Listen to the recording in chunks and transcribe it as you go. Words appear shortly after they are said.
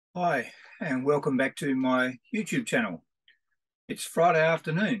Hi, and welcome back to my YouTube channel. It's Friday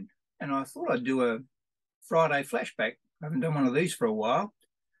afternoon, and I thought I'd do a Friday flashback. I haven't done one of these for a while.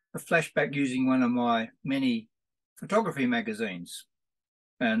 A flashback using one of my many photography magazines.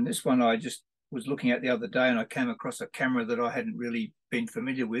 And this one I just was looking at the other day, and I came across a camera that I hadn't really been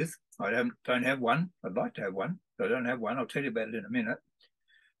familiar with. I don't have one. I'd like to have one, but I don't have one. I'll tell you about it in a minute.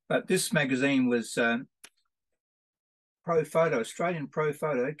 But this magazine was ProPhoto, Australian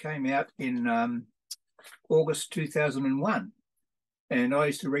ProPhoto, came out in August 2001. And I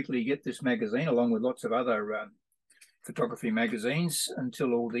used to regularly get this magazine along with lots of other photography magazines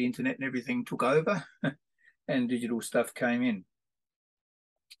until all the internet and everything took over and digital stuff came in.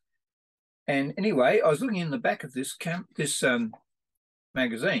 And anyway, I was looking in the back of this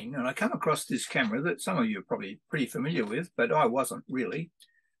magazine, and I come across this camera that some of you are probably pretty familiar with, but I wasn't really.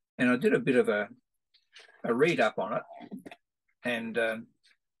 And I did a bit of a read up on it. And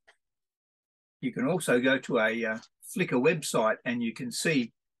you can also go to a Flickr website, and you can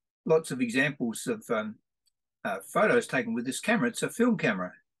see lots of examples of photos taken with this camera. It's a film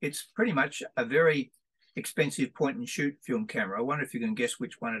camera. It's pretty much a very expensive point and shoot film camera. I wonder if you can guess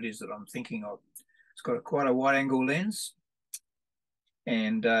which one it is that I'm thinking of. It's got quite a wide angle lens,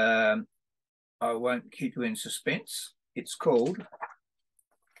 and I won't keep you in suspense. It's called,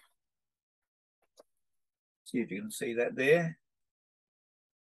 see if you can see that there.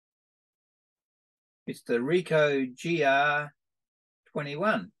 It's the Ricoh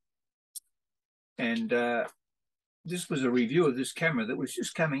GR21. And this was a review of this camera that was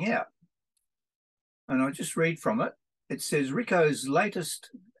just coming out. And I'll just read from it. It says, Ricoh's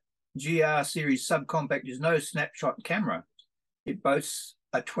latest GR series subcompact is no snapshot camera. It boasts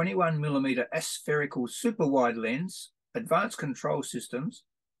a 21mm aspherical super wide lens, advanced control systems,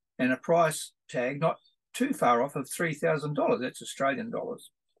 and a price tag not too far off of $3,000. That's Australian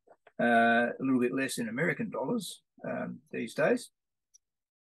dollars. A little bit less in American dollars these days.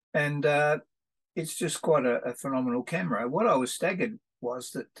 And it's just quite a phenomenal camera. What I was staggered was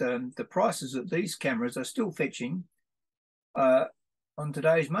that the prices of these cameras are still fetching on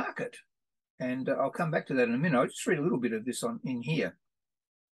today's market. And I'll come back to that in a minute. I'll just read a little bit of this in here.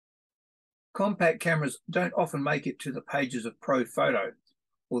 Compact cameras don't often make it to the pages of ProPhoto,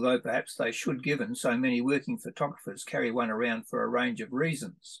 although perhaps they should, given so many working photographers carry one around for a range of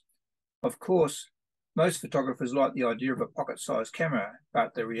reasons. Of course, most photographers like the idea of a pocket-sized camera,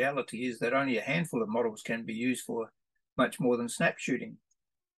 but the reality is that only a handful of models can be used for much more than snap shooting.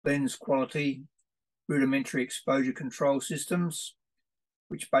 Lens quality, rudimentary exposure control systems,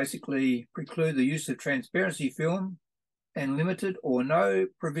 which basically preclude the use of transparency film, and limited or no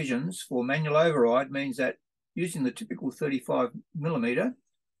provisions for manual override means that using the typical 35mm,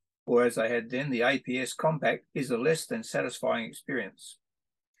 or as they had then, the APS compact, is a less than satisfying experience.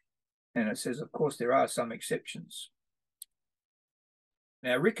 And it says, of course, there are some exceptions.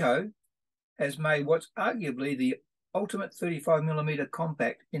 Now, Ricoh has made what's arguably the ultimate 35mm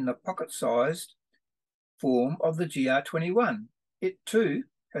compact in the pocket-sized form of the GR21. It, too,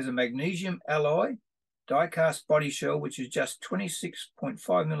 has a magnesium alloy die-cast body shell, which is just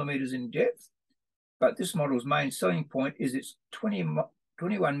 26.5mm in depth. But this model's main selling point is its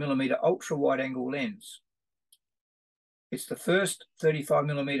 21mm ultra-wide-angle lens. It's the first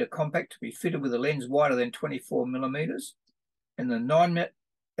 35mm compact to be fitted with a lens wider than 24mm, and the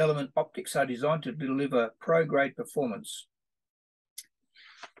 9-element optics are designed to deliver pro-grade performance.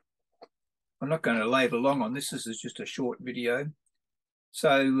 I'm not going to labour long on this. This is just a short video.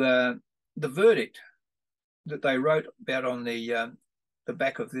 So the verdict that they wrote about on the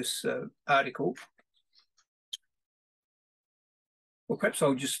back of this article. Well, perhaps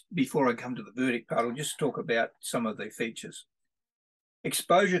I'll just, before I come to the verdict part, I'll just talk about some of the features.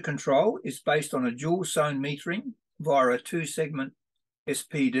 Exposure control is based on a dual zone metering via a 2-segment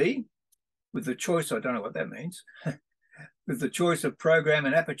SPD with the choice, I don't know what that means, with the choice of program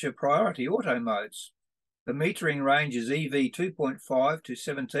and aperture priority auto modes. The metering range is EV 2.5 to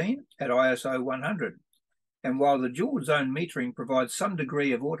 17 at ISO 100. And while the dual zone metering provides some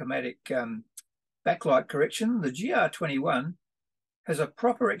degree of automatic backlight correction, the GR21 has a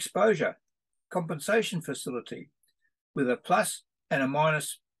proper exposure compensation facility with a plus and a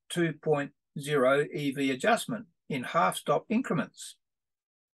minus 2.0 EV adjustment in half-stop increments.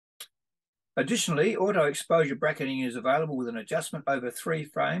 Additionally, auto exposure bracketing is available with an adjustment over 3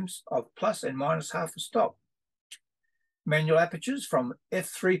 frames of plus and minus half a stop. Manual apertures from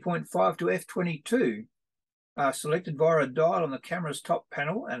f3.5 to f22 are selected via a dial on the camera's top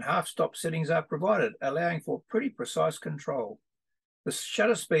panel, and half-stop settings are provided, allowing for pretty precise control. The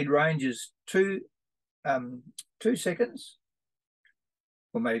shutter speed range is 2 seconds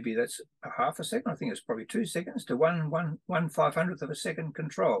or maybe that's a half a second. I think it's probably 2 seconds to 1/500th of a second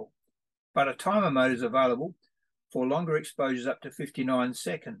control. But a timer mode is available for longer exposures up to 59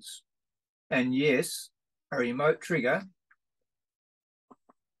 seconds. And yes, a remote trigger.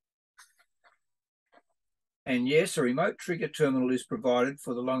 And yes, a remote trigger terminal is provided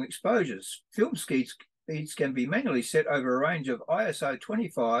for the long exposures. Film speeds can be manually set over a range of ISO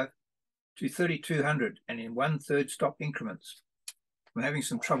 25 to 3200 and in 1/3 stop increments. I'm having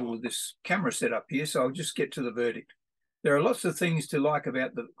some trouble with this camera setup here, so I'll just get to the verdict. There are lots of things to like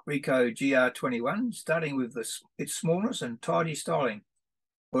about the Ricoh GR21, starting with its smallness and tidy styling.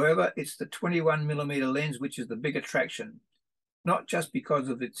 However, it's the 21mm lens which is the big attraction, not just because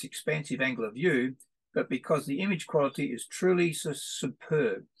of its expansive angle of view, but because the image quality is truly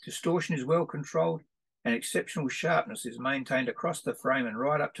superb. Distortion is well controlled and exceptional sharpness is maintained across the frame and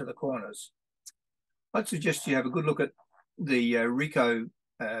right up to the corners. I'd suggest you have a good look at the Ricoh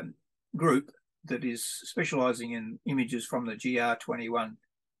group that is specializing in images from the GR21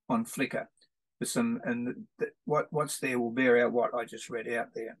 on Flickr. What's there will bear out what I just read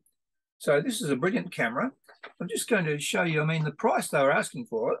out there. So this is a brilliant camera. I'm just going to show you, the price they were asking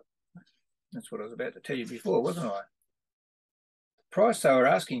for it. That's what I was about to tell you before, wasn't I? The price they were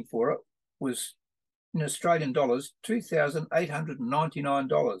asking for it was, in Australian dollars,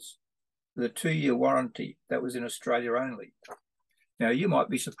 $2,899 with a 2-year warranty. That was in Australia only. Now, you might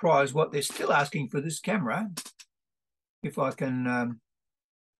be surprised what they're still asking for this camera. If I can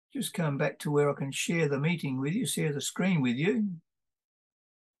just come back to where I can share the meeting with you, share the screen with you.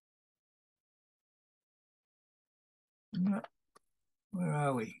 Where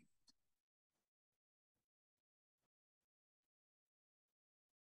are we?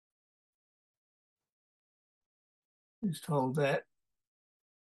 Just hold that.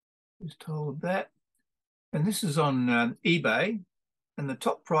 Just hold that. And this is on eBay. And the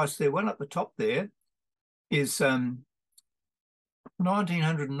top price there, one at the top there, is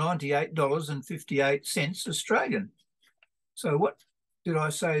 $1,998.58 Australian. So what did I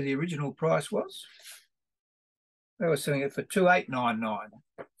say the original price was? They were selling it for $2,899.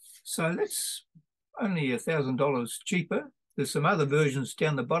 So that's only $1,000 cheaper. There's some other versions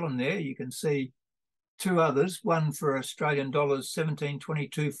down the bottom there. You can see two others, one for Australian dollars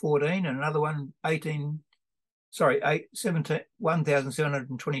 1722.14 and another one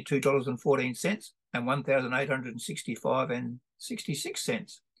 $1,722.14 and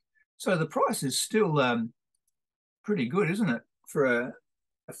 $1,865.66. So the price is still pretty good, isn't it, for a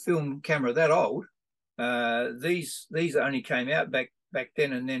film camera that old? These only came out back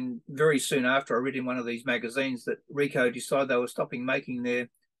then, and then very soon after, I read in one of these magazines that Ricoh decided they were stopping making their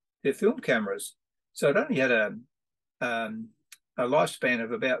film cameras. So it only had a lifespan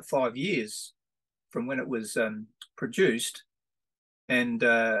of about 5 years from when it was produced, and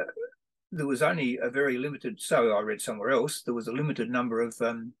there was only a very limited, so I read somewhere else, there was a limited number of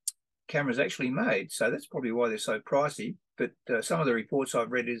cameras actually made. So that's probably why they're so pricey. But some of the reports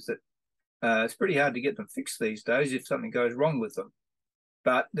I've read is that it's pretty hard to get them fixed these days if something goes wrong with them.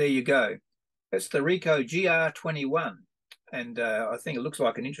 But there you go. That's the Ricoh GR21. And I think it looks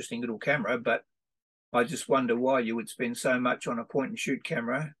like an interesting little camera, but I just wonder why you would spend so much on a point-and-shoot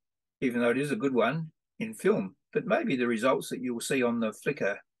camera, even though it is a good one, in film. But maybe the results that you'll see on the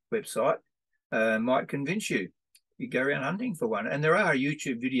Flickr website might convince you. You go around hunting for one. And there are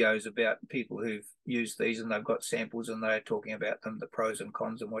YouTube videos about people who've used these and they've got samples and they're talking about them, the pros and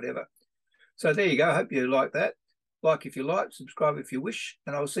cons and whatever. So there you go. I hope you like that. Like if you like, subscribe if you wish,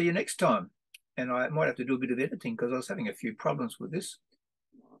 and I'll see you next time. And I might have to do a bit of editing because I was having a few problems with this.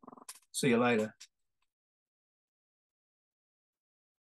 See you later.